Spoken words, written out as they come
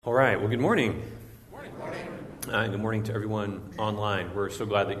right. Well, good morning. Good morning to everyone online. We're so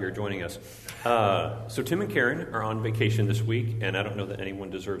glad that you're joining us. So Tim and Karen are on vacation this week, and I don't know that anyone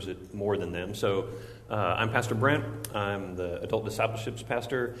deserves it more than them. So I'm Pastor Brent. I'm the adult discipleships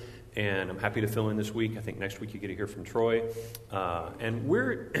pastor, and I'm happy to fill in this week. I think next week you get to hear from Troy. And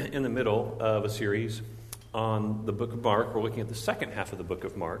we're in the middle of a series on the book of Mark. We're looking at the second half of the book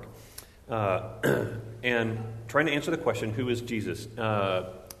of Mark. And trying to answer the question, who is Jesus?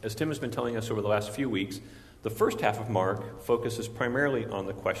 As Tim has been telling us over the last few weeks, the first half of Mark focuses primarily on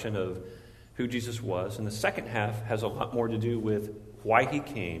the question of who Jesus was, and the second half has a lot more to do with why he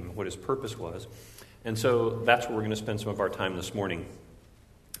came, what his purpose was. And so that's where we're going to spend some of our time this morning.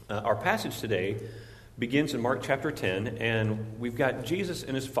 Our passage today begins in Mark chapter 10, and we've got Jesus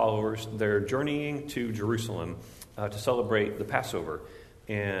and his followers. They're journeying to Jerusalem to celebrate the Passover.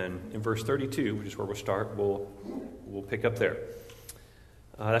 And in verse 32, which is where we'll start, we'll pick up there.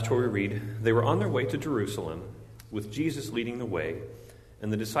 That's where we read, "They were on their way to Jerusalem, with Jesus leading the way,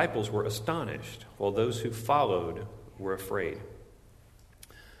 and the disciples were astonished, while those who followed were afraid."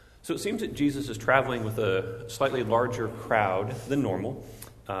 So it seems that Jesus is traveling with a slightly larger crowd than normal.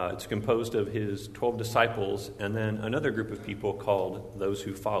 It's composed of his 12 disciples and then another group of people called those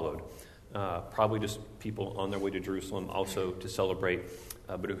who followed. Probably just people on their way to Jerusalem also to celebrate,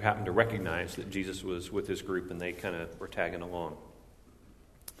 but who happened to recognize that Jesus was with his group and they kind of were tagging along.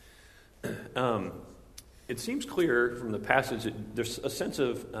 It seems clear from the passage that there's a sense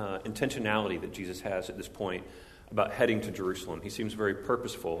of intentionality that Jesus has at this point about heading to Jerusalem. He seems very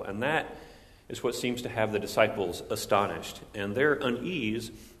purposeful, and that is what seems to have the disciples astonished. And their unease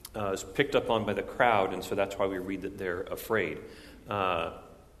is picked up on by the crowd, and so that's why we read that they're afraid.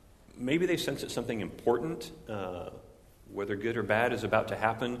 Maybe they sense that something important, whether good or bad, is about to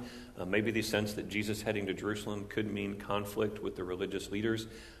happen. Maybe they sense that Jesus heading to Jerusalem could mean conflict with the religious leaders.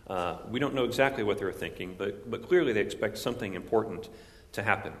 We don't know exactly what they were thinking, but clearly they expect something important to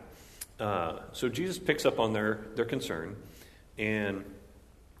happen. So Jesus picks up on their concern, and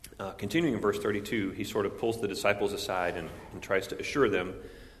continuing in verse 32, he sort of pulls the disciples aside and tries to assure them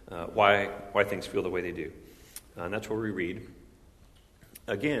why things feel the way they do. And that's where we read,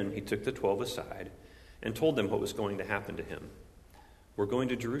 "Again, he took the 12 aside and told them what was going to happen to him. 'We're going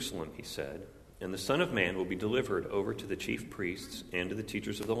to Jerusalem,' he said, 'and the Son of Man will be delivered over to the chief priests and to the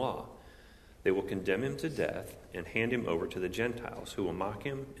teachers of the law. They will condemn him to death and hand him over to the Gentiles, who will mock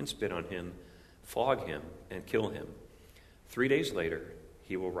him and spit on him, flog him and kill him. 3 days later,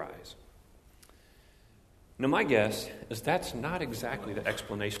 he will rise.'" Now, my guess is that's not exactly the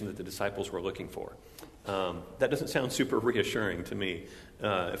explanation that the disciples were looking for. That doesn't sound super reassuring to me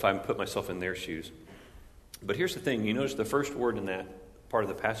if I put myself in their shoes. But here's the thing. You notice the first word in that part of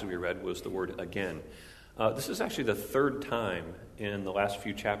the passage we read was the word "again." This is actually the third time in the last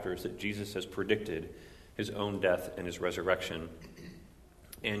few chapters that Jesus has predicted his own death and his resurrection.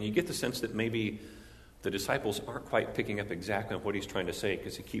 And you get the sense that maybe the disciples aren't quite picking up exactly on what he's trying to say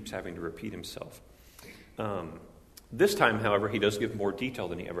because he keeps having to repeat himself. This time, however, he does give more detail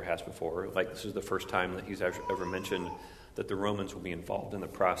than he ever has before. Like, this is the first time that he's ever mentioned that the Romans will be involved in the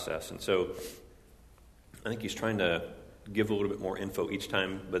process. And so I think he's trying to give a little bit more info each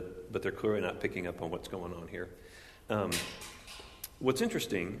time, but they're clearly not picking up on what's going on here. What's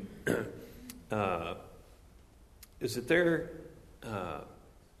interesting is that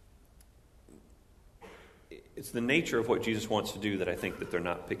it's the nature of what Jesus wants to do that I think that they're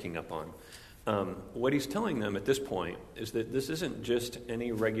not picking up on. What he's telling them at this point is that this isn't just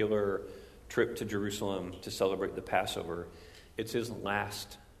any regular trip to Jerusalem to celebrate the Passover. It's his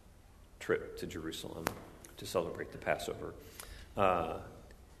last trip to Jerusalem to celebrate the Passover.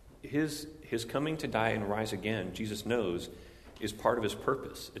 His coming to die and rise again, Jesus knows, is part of his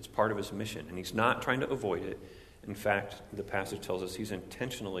purpose. It's part of his mission, and he's not trying to avoid it. In fact, the passage tells us he's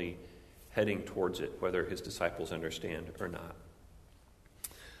intentionally heading towards it, whether his disciples understand or not.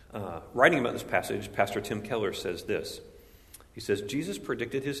 Writing about this passage, Pastor Tim Keller says this. He says, "Jesus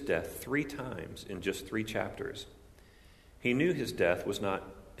predicted his death 3 times in just 3 chapters. He knew his death was not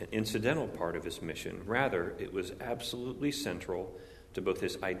an incidental part of his mission. Rather, it was absolutely central to both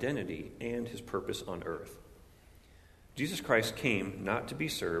his identity and his purpose on earth. Jesus Christ came not to be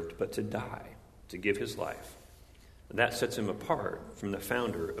served, but to die, to give his life. And that sets him apart from the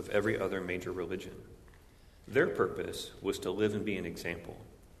founder of every other major religion. Their purpose was to live and be an example.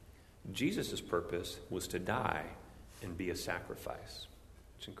 Jesus' purpose was to die and be a sacrifice."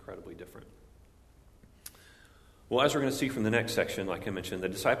 It's incredibly different. Well, as we're going to see from the next section, like I mentioned, the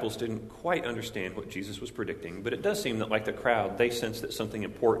disciples didn't quite understand what Jesus was predicting, but it does seem that, like the crowd, they sensed that something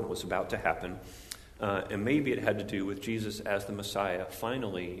important was about to happen. And maybe it had to do with Jesus as the Messiah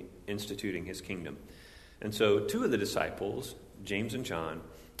finally instituting his kingdom. And so two of the disciples, James and John,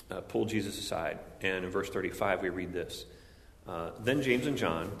 pulled Jesus aside. And in verse 35, we read this. Then James and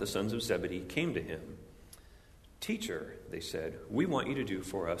John, the sons of Zebedee, came to him. "Teacher," they said, "we want you to do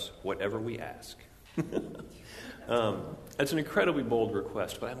for us whatever we ask." That's an incredibly bold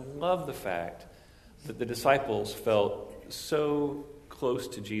request, but I love the fact that the disciples felt so close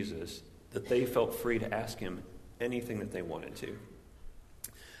to Jesus that they felt free to ask him anything that they wanted to.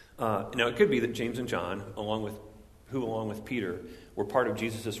 Now, it could be that James and John, along with Peter, were part of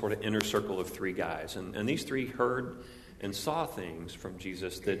Jesus' sort of inner circle of three guys. And these three heard and saw things from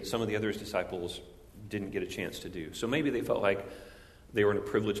Jesus that some of the other disciples didn't get a chance to do. So maybe they felt like they were in a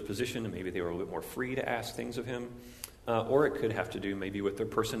privileged position, and maybe they were a little bit more free to ask things of him. Or it could have to do maybe with their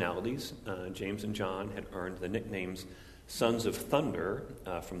personalities. James and John had earned the nicknames Sons of Thunder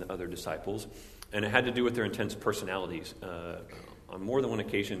from the other disciples, and it had to do with their intense personalities. On more than one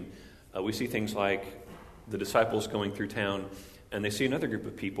occasion, we see things like the disciples going through town, and they see another group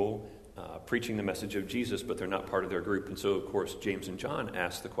of people preaching the message of Jesus, but they're not part of their group. And so, of course, James and John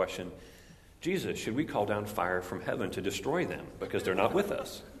ask the question, "Jesus, should we call down fire from heaven to destroy them because they're not with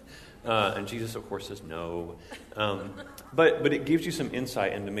us?" And Jesus, of course, says no. But it gives you some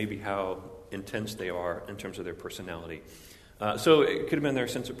insight into maybe how intense they are in terms of their personality. So it could have been their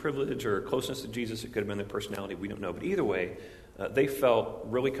sense of privilege or closeness to Jesus. It could have been their personality. We don't know. But either way, they felt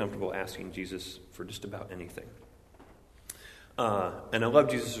really comfortable asking Jesus for just about anything. And I love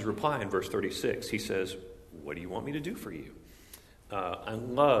Jesus' reply in verse 36. He says, "What do you want me to do for you?" I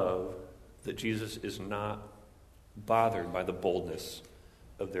love that Jesus is not bothered by the boldness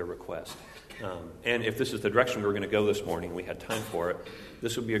of their request. And if this is the direction we were going to go this morning, we had time for it,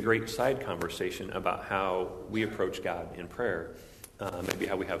 this would be a great side conversation about how we approach God in prayer, maybe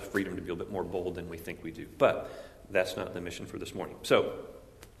how we have freedom to be a bit more bold than we think we do. But that's not the mission for this morning. So,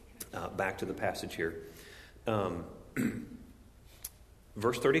 back to the passage here.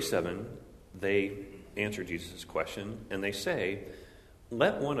 Verse 37, they answer Jesus' question, and they say,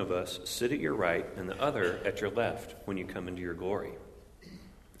 "Let one of us sit at your right and the other at your left when you come into your glory."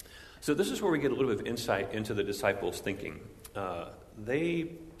 So this is where we get a little bit of insight into the disciples' thinking.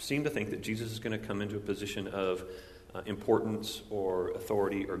 They seem to think that Jesus is going to come into a position of importance or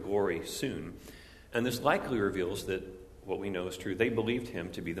authority or glory soon. And this likely reveals that what we know is true. They believed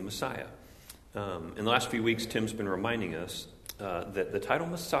him to be the Messiah. In the last few weeks, Tim's been reminding us that the title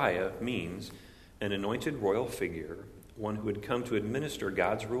Messiah means an anointed royal figure, one who had come to administer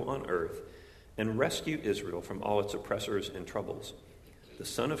God's rule on earth and rescue Israel from all its oppressors and troubles. The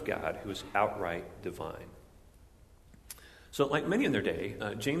Son of God who is outright divine. So like many in their day,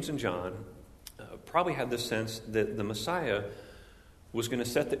 James and John probably had this sense that the Messiah was going to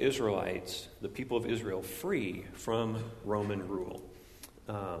set the Israelites, the people of Israel, free from Roman rule.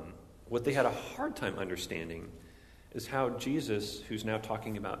 What they had a hard time understanding is how Jesus, who's now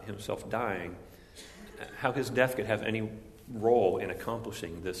talking about himself dying, how his death could have any role in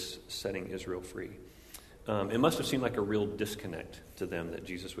accomplishing this setting Israel free. It must have seemed like a real disconnect to them that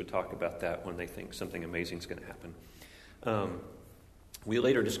Jesus would talk about that when they think something amazing is going to happen. We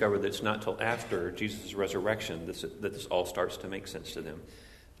later discovered that it's not till after Jesus' resurrection that this all starts to make sense to them.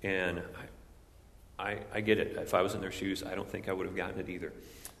 And I get it. If I was in their shoes, I don't think I would have gotten it either.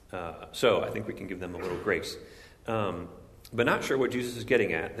 So I think we can give them a little grace. But not sure what Jesus is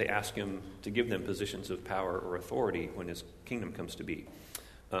getting at, they ask him to give them positions of power or authority when his kingdom comes to be.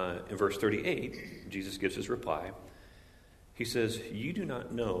 In verse 38, Jesus gives his reply. He says, "You do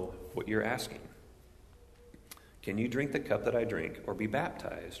not know what you're asking. Can you drink the cup that I drink or be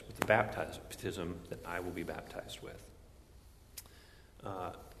baptized with the baptism that I will be baptized with?"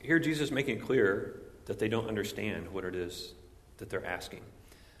 Here Jesus is making it clear that they don't understand what it is that they're asking.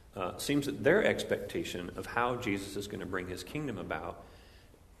 Seems that their expectation of how Jesus is going to bring his kingdom about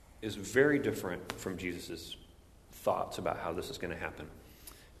is very different from Jesus' thoughts about how this is going to happen.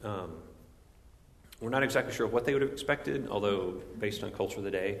 We're not exactly sure what they would have expected, although based on culture of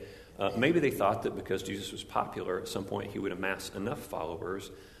the day, maybe they thought that because Jesus was popular, at some point he would amass enough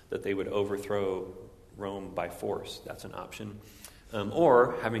followers that they would overthrow Rome by force. That's an option.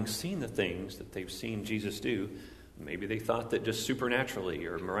 Or, having seen the things that they've seen Jesus do, maybe they thought that just supernaturally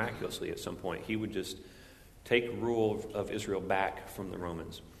or miraculously at some point he would just take rule of Israel back from the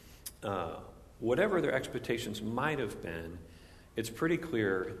Romans. Whatever their expectations might have been, it's pretty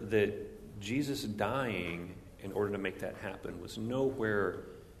clear that Jesus dying in order to make that happen was nowhere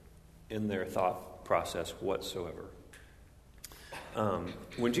in their thought process whatsoever.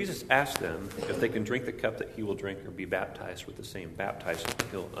 When Jesus asked them if they can drink the cup that he will drink or be baptized with the same baptizing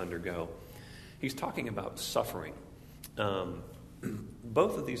he'll undergo, he's talking about suffering.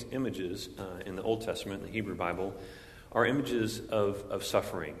 Both of these images in the Old Testament, in the Hebrew Bible, are images of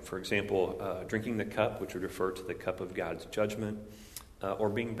suffering. For example, drinking the cup, which would refer to the cup of God's judgment, or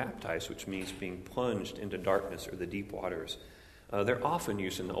being baptized, which means being plunged into darkness or the deep waters. They're often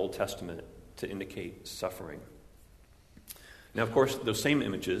used in the Old Testament to indicate suffering. Now, of course, those same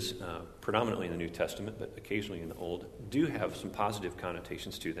images, predominantly in the New Testament, but occasionally in the Old, do have some positive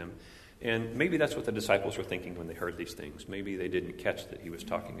connotations to them. And maybe that's what the disciples were thinking when they heard these things. Maybe they didn't catch that he was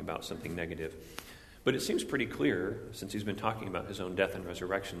talking about something negative. But it seems pretty clear, since he's been talking about his own death and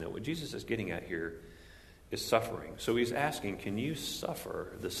resurrection, that what Jesus is getting at here is suffering. So he's asking, can you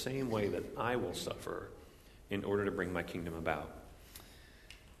suffer the same way that I will suffer in order to bring my kingdom about?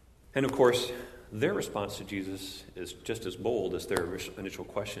 And of course, their response to Jesus is just as bold as their initial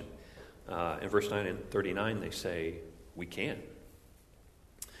question. In verse 9 and 39, they say, we can.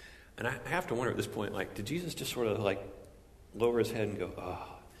 And I have to wonder at this point, did Jesus just sort of lower his head and go,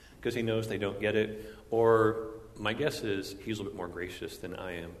 because he knows they don't get it? Or my guess is he's a little bit more gracious than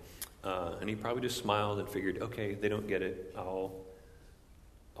I am. And he probably just smiled and figured, okay, they don't get it. I'll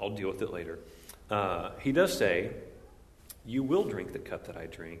deal with it later. He does say, you will drink the cup that I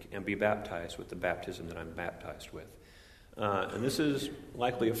drink and be baptized with the baptism that I'm baptized with. And this is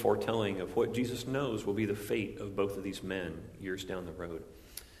likely a foretelling of what Jesus knows will be the fate of both of these men years down the road.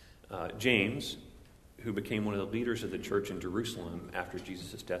 James, who became one of the leaders of the church in Jerusalem after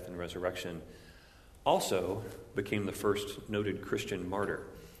Jesus' death and resurrection, also became the first noted Christian martyr.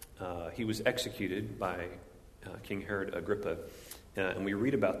 He was executed by King Herod Agrippa, and we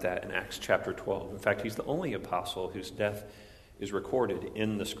read about that in Acts chapter 12. In fact, he's the only apostle whose death is recorded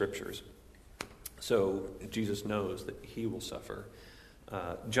in the Scriptures. So Jesus knows that he will suffer.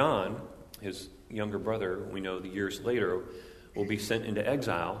 John, his younger brother, we know the years later, will be sent into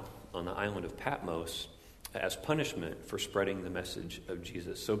exile on the island of Patmos as punishment for spreading the message of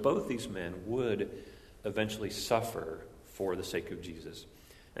Jesus. So both these men would eventually suffer for the sake of Jesus.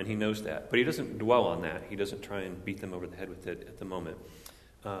 And he knows that. But he doesn't dwell on that. He doesn't try and beat them over the head with it at the moment.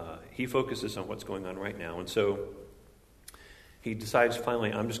 He focuses on what's going on right now. And so he decides,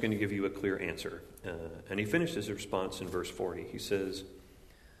 finally, I'm just going to give you a clear answer. And he finishes his response in verse 40. He says,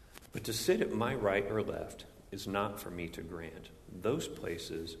 but to sit at my right or left is not for me to grant. Those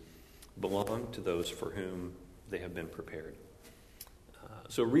places belong to those for whom they have been prepared.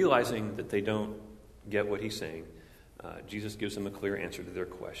 So realizing that they don't get what he's saying, Jesus gives them a clear answer to their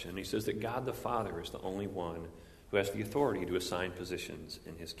question. He says that God the Father is the only one who has the authority to assign positions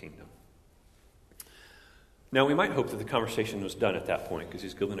in his kingdom. Now, we might hope that the conversation was done at that point because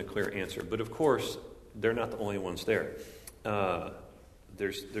he's given a clear answer. But of course, they're not the only ones there.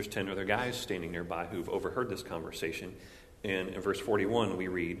 There's 10 other guys standing nearby who've overheard this conversation. And in verse 41, we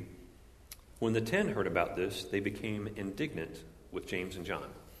read, when the 10 heard about this, they became indignant with James and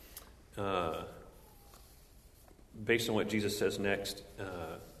John. Based on what Jesus says next,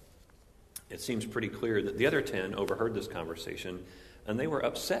 it seems pretty clear that the other 10 overheard this conversation, and they were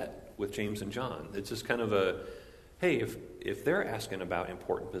upset with James and John. It's just kind of a, hey, if they're asking about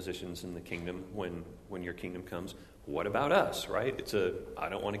important positions in the kingdom when your kingdom comes, what about us, right? It's a, I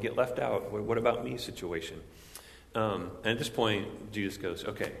don't want to get left out. What about me situation? And at this point, Jesus goes,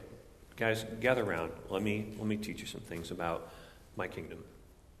 okay, guys, gather around. Let me teach you some things about my kingdom.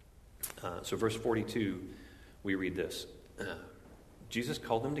 So verse 42, we read this. Jesus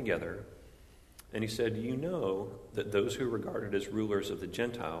called them together, and he said, you know that those who are regarded as rulers of the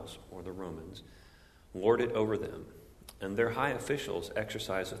Gentiles, or the Romans, lord it over them, and their high officials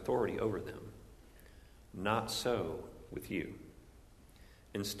exercise authority over them. Not so with you.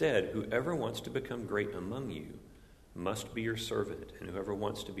 Instead, whoever wants to become great among you must be your servant, and whoever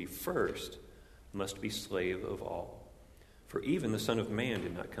wants to be first must be slave of all. For even the Son of Man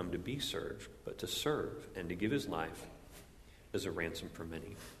did not come to be served, but to serve and to give his life as a ransom for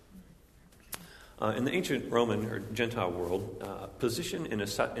many. In the ancient Roman or Gentile world, position in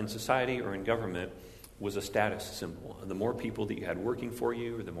society or in government was a status symbol. The more people that you had working for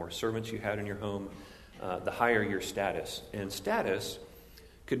you, or the more servants you had in your home, the higher your status. And status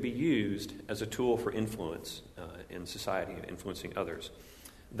could be used as a tool for influence in society, influencing others.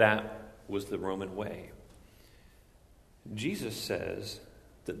 That was the Roman way. Jesus says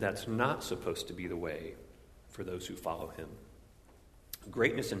that that's not supposed to be the way for those who follow him.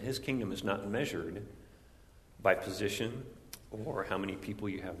 Greatness in his kingdom is not measured by position or how many people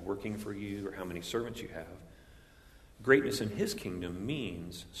you have working for you or how many servants you have. Greatness in his kingdom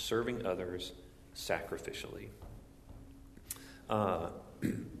means serving others sacrificially.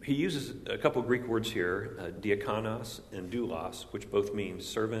 He uses a couple Greek words here, diakonos and doulos, which both mean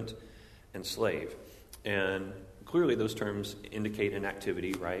servant and slave. And clearly those terms indicate an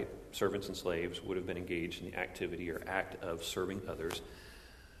activity, right? Servants and slaves would have been engaged in the activity or act of serving others.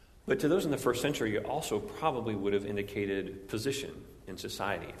 But to those in the first century, it also probably would have indicated position in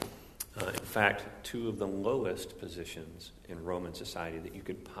society. In fact, two of the lowest positions in Roman society that you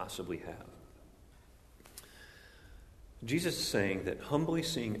could possibly have. Jesus is saying that humbly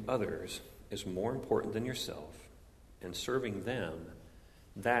seeing others is more important than yourself, and serving them,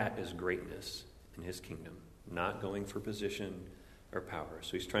 that is greatness in his kingdom, not going for position or power.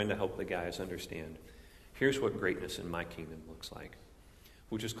 So he's trying to help the guys understand, here's what greatness in my kingdom looks like,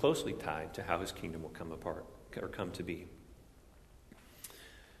 which is closely tied to how his kingdom will come apart or come to be.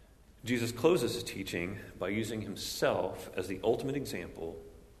 Jesus closes his teaching by using himself as the ultimate example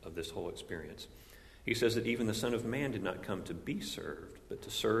of this whole experience. He says that even the Son of Man did not come to be served, but to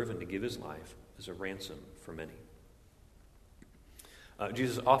serve and to give his life as a ransom for many.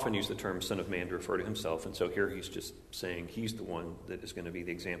 Jesus often used the term Son of Man to refer to himself, and so here he's just saying he's the one that is going to be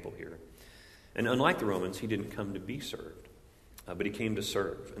the example here. And unlike the Romans, he didn't come to be served, but he came to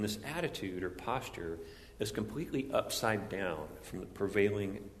serve. And this attitude or posture is completely upside down from the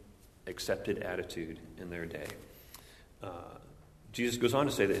prevailing accepted attitude in their day. Jesus goes on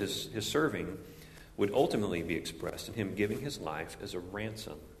to say that his serving would ultimately be expressed in him giving his life as a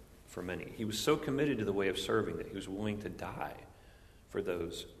ransom for many. He was so committed to the way of serving that he was willing to die for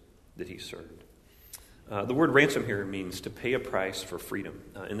those that he served. The word ransom here means to pay a price for freedom.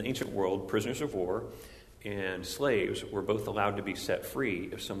 In the ancient world, prisoners of war and slaves were both allowed to be set free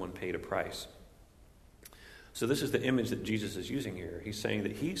if someone paid a price. So this is the image that Jesus is using here. He's saying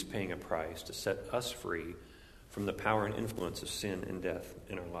that he's paying a price to set us free from the power and influence of sin and death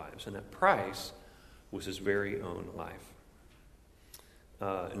in our lives. And that price was his very own life.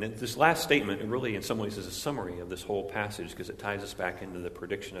 And this last statement, really in some ways, is a summary of this whole passage because it ties us back into the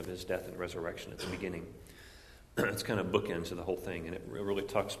prediction of his death and resurrection at the beginning. It's kind of bookends to the whole thing, and it really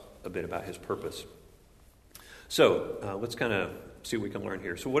talks a bit about his purpose. So let's kind of see what we can learn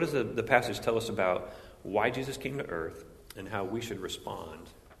here. So what does the passage tell us about why Jesus came to earth and how we should respond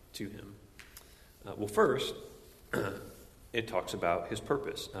to him? Well, first, it talks about his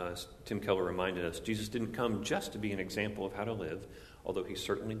purpose. As Tim Keller reminded us, Jesus didn't come just to be an example of how to live, although he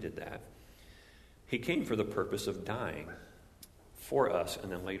certainly did that. He came for the purpose of dying for us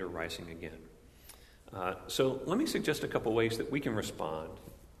and then later rising again. So let me suggest a couple ways that we can respond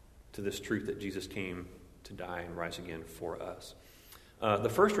to this truth that Jesus came to die and rise again for us. The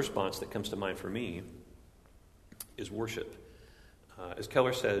first response that comes to mind for me is worship. As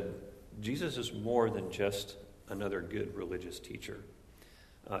Keller said, Jesus is more than just another good religious teacher.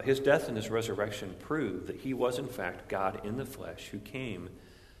 His death and his resurrection prove that he was in fact God in the flesh who came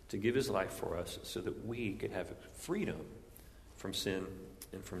to give his life for us so that we could have freedom from sin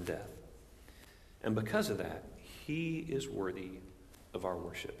and from death. And because of that, he is worthy of our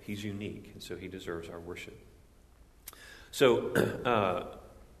worship. He's unique, and so he deserves our worship. So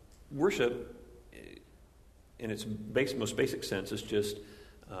worship, in its most basic sense, is just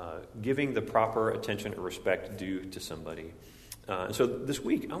giving the proper attention or respect due to somebody. And so this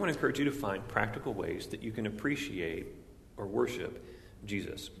week, I want to encourage you to find practical ways that you can appreciate or worship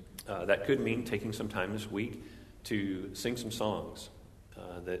Jesus. That could mean taking some time this week to sing some songs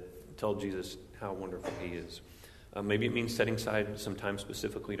that tell Jesus how wonderful he is. Maybe it means setting aside some time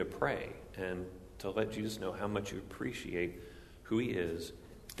specifically to pray and to let Jesus know how much you appreciate who he is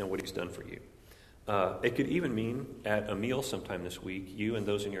and what he's done for you. It could even mean at a meal sometime this week, you and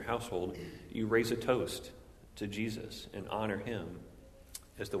those in your household, you raise a toast to Jesus and honor him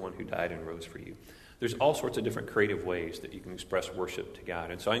as the one who died and rose for you. There's all sorts of different creative ways that you can express worship to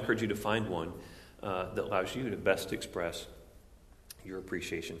God. And so I encourage you to find one that allows you to best express your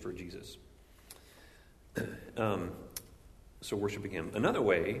appreciation for Jesus. So worshiping him. Another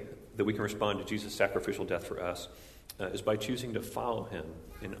way that we can respond to Jesus' sacrificial death for us is by choosing to follow him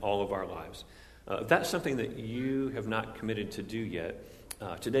in all of our lives. If that's something that you have not committed to do yet,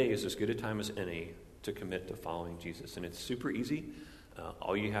 today is as good a time as any to commit to following Jesus. And it's super easy.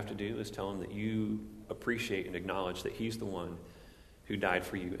 All you have to do is tell him that you appreciate and acknowledge that he's the one who died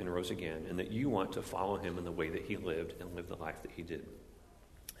for you and rose again, and that you want to follow him in the way that he lived and live the life that he did.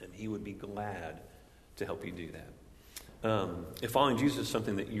 And he would be glad to help you do that. If following Jesus is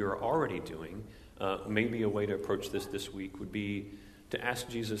something that you're already doing, maybe a way to approach this week would be to ask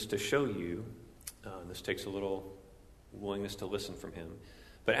Jesus to show you, this takes a little willingness to listen from him,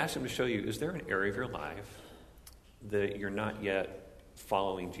 but ask him to show you, is there an area of your life that you're not yet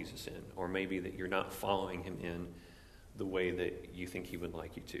following Jesus in, or maybe that you're not following him in the way that you think he would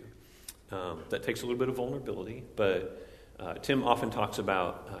like you to? That takes a little bit of vulnerability, but Tim often talks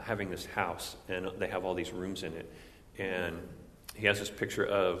about having this house, and they have all these rooms in it. And he has this picture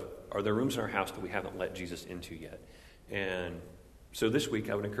of, are there rooms in our house that we haven't let Jesus into yet? And so this week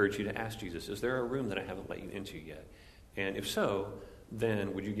I would encourage you to ask Jesus, is there a room that I haven't let you into yet? And if so,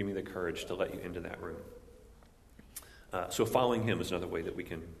 then would you give me the courage to let you into that room? So following him is another way that we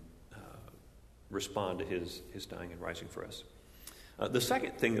can respond to his dying and rising for us. The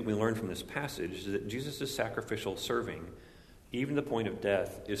second thing that we learn from this passage is that Jesus' sacrificial serving, even to the point of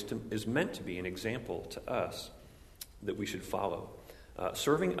death, is meant to be an example to us that we should follow.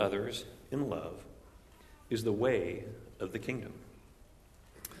 Serving others in love is the way of the kingdom.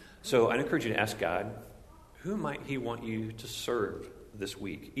 So I'd encourage you to ask God, who might he want you to serve this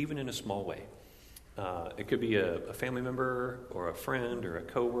week, even in a small way? It could be a family member or a friend or a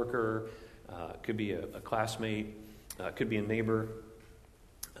coworker. It could be a classmate. It could be a neighbor.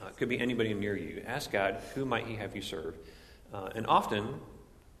 It could be anybody near you. Ask God, who might he have you serve? And often,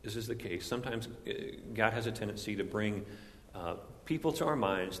 this is the case, sometimes God has a tendency to bring people to our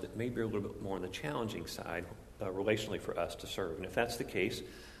minds that may be a little bit more on the challenging side relationally for us to serve. And if that's the case,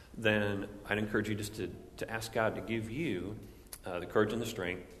 then I'd encourage you just to ask God to give you the courage and the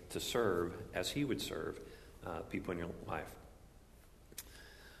strength to serve as he would serve people in your life.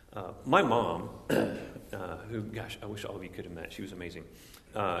 My mom, who, gosh, I wish all of you could have met. She was amazing.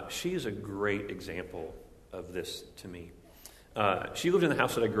 She is a great example of this to me. She lived in the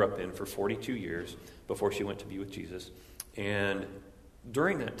house that I grew up in for 42 years before she went to be with Jesus. And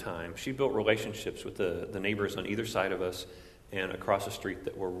during that time, she built relationships with the neighbors on either side of us and across the street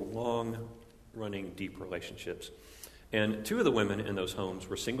that were long-running, deep relationships. And two of the women in those homes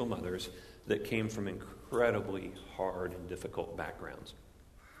were single mothers that came from incredibly hard and difficult backgrounds.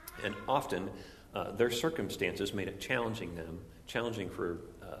 And often, their circumstances made it challenging for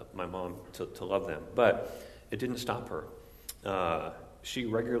my mom to love them. But it didn't stop her. She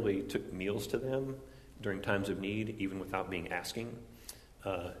regularly took meals to them during times of need, even without being asking.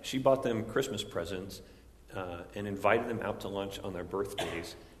 She bought them Christmas presents and invited them out to lunch on their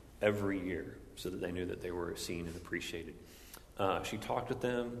birthdays every year so that they knew that they were seen and appreciated. She talked with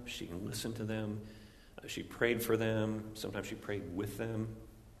them. She listened to them. She prayed for them. Sometimes she prayed with them.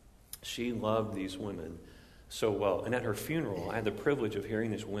 She loved these women so well. And at her funeral, I had the privilege of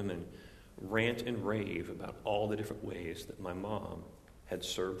hearing these women rant and rave about all the different ways that my mom had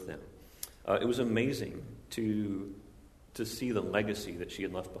served them. It was amazing to see the legacy that she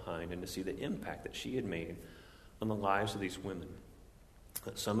had left behind and to see the impact that she had made on the lives of these women,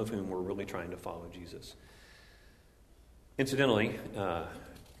 some of whom were really trying to follow Jesus. Incidentally,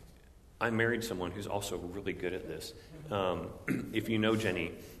 I married someone who's also really good at this. If you know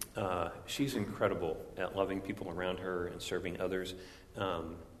Jenny, she's incredible at loving people around her and serving others.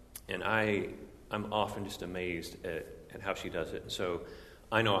 And I'm often just amazed at how she does it. And so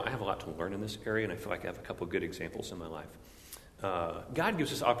I know I have a lot to learn in this area, and I feel like I have a couple of good examples in my life. God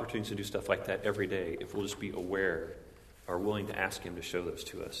gives us opportunities to do stuff like that every day if we'll just be aware or willing to ask him to show those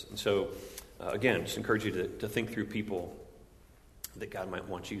to us. And so, again, just encourage you to think through people that God might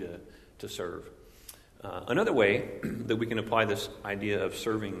want you to serve. Another way that we can apply this idea of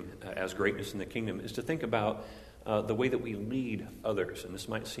serving as greatness in the kingdom is to think about the way that we lead others. And this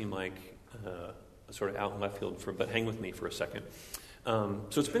might seem like a sort of out in left field, but hang with me for a second. So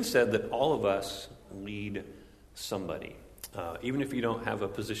it's been said that all of us lead somebody. Even if you don't have a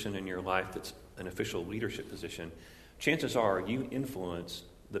position in your life that's an official leadership position, chances are you influence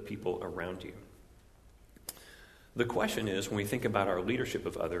the people around you. The question is, when we think about our leadership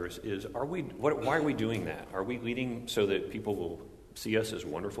of others, is why are we doing that? Are we leading so that people will see us as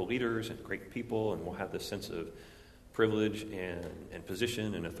wonderful leaders and great people, and we'll have this sense of privilege and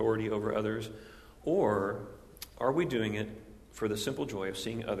position and authority over others? Or are we doing it for the simple joy of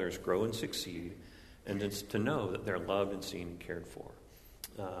seeing others grow and succeed, and to know that they're loved and seen and cared for?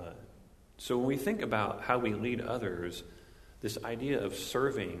 So when we think about how we lead others, this idea of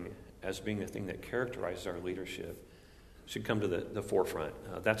serving as being the thing that characterizes our leadership should come to the forefront.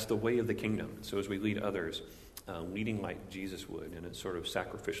 That's the way of the kingdom. So as we lead others, leading like Jesus would in a sort of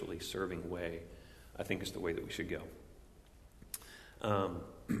sacrificially serving way, I think is the way that we should go.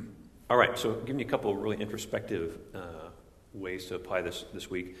 All right, so giving you a couple of really introspective ways to apply this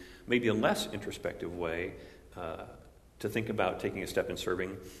week. Maybe a less introspective way to think about taking a step in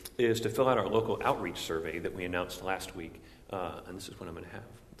serving is to fill out our local outreach survey that we announced last week. And this is what I'm going to have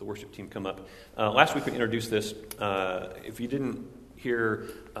the worship team come up. Last week we introduced this. If you didn't hear,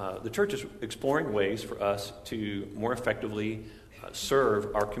 the church is exploring ways for us to more effectively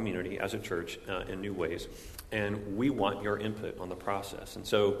serve our community as a church in new ways. And we want your input on the process. And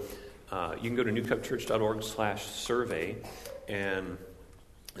so You can go to newcovechurch.org/survey, and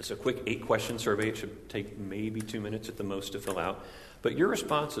it's a quick 8-question survey. It should take maybe 2 minutes at the most to fill out. But your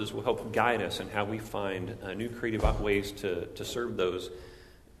responses will help guide us in how we find new creative ways to serve those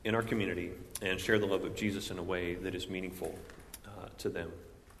in our community and share the love of Jesus in a way that is meaningful to them.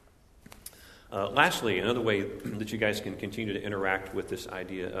 Lastly, another way that you guys can continue to interact with this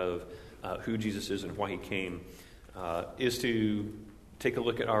idea of who Jesus is and why he came is to take a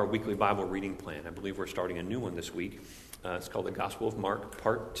look at our weekly Bible reading plan. I believe we're starting a new one this week. It's called the Gospel of Mark,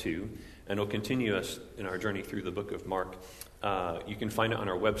 Part 2, and it'll continue us in our journey through the book of Mark. You can find it on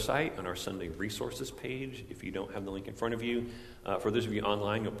our website, on our Sunday resources page, if you don't have the link in front of you. For those of you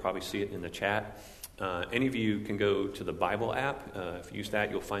online, you'll probably see it in the chat. Any of you can go to the Bible app. If you use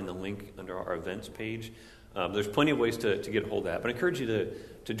that, you'll find the link under our events page. There's plenty of ways to get a hold of that. But I encourage you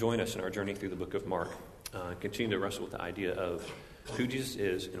to join us in our journey through the book of Mark. Continue to wrestle with the idea of who Jesus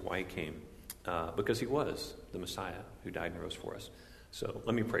is and why he came. Because he was the Messiah who died and rose for us. So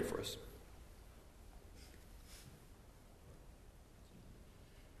let me pray for us.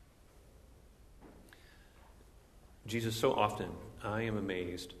 Jesus, so often I am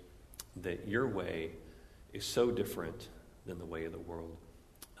amazed that your way is so different than the way of the world.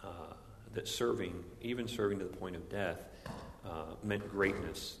 That serving, even serving to the point of death, meant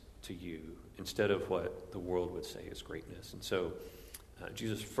greatness to you instead of what the world would say is greatness. And so,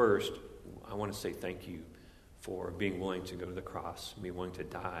 Jesus, first, I want to say thank you for being willing to go to the cross, being willing to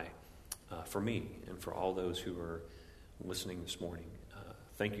die for me and for all those who are listening this morning.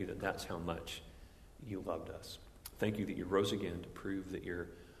 Thank you that that's how much you loved us. Thank you that you rose again to prove that you're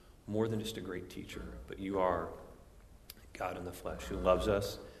more than just a great teacher, but you are God in the flesh who loves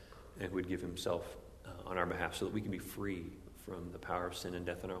us and who would give himself on our behalf so that we can be free from the power of sin and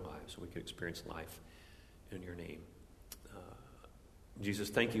death in our lives, so we can experience life in your name. Jesus,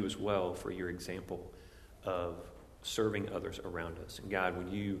 thank you as well for your example of serving others around us. And God, would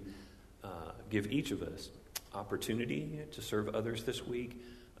you give each of us opportunity to serve others this week?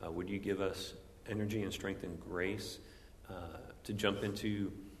 Would you give us energy and strength and grace to jump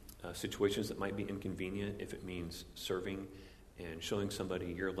into situations that might be inconvenient if it means serving and showing somebody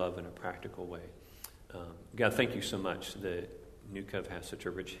your love in a practical way. God, thank you so much that New Cov has such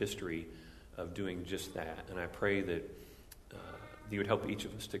a rich history of doing just that. And I pray that you would help each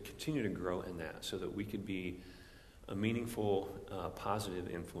of us to continue to grow in that so that we could be a meaningful, positive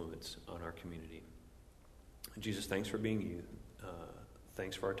influence on our community. Jesus, thanks for being you.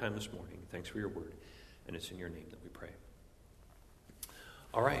 Thanks for our time this morning. Thanks for your word. And it's in your name that we pray.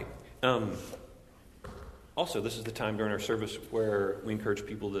 All right. Also, this is the time during our service where we encourage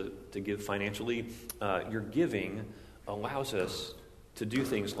people to give financially. Your giving allows us to do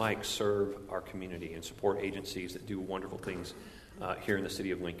things like serve our community and support agencies that do wonderful things here in the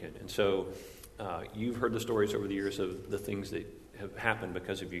city of Lincoln. And so you've heard the stories over the years of the things that have happened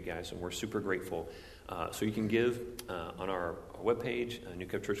because of you guys, and we're super grateful. So you can give on our webpage,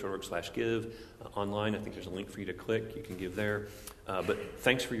 newcovechurch.org/give. Online, I think there's a link for you to click. You can give there. But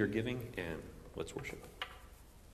thanks for your giving, and let's worship.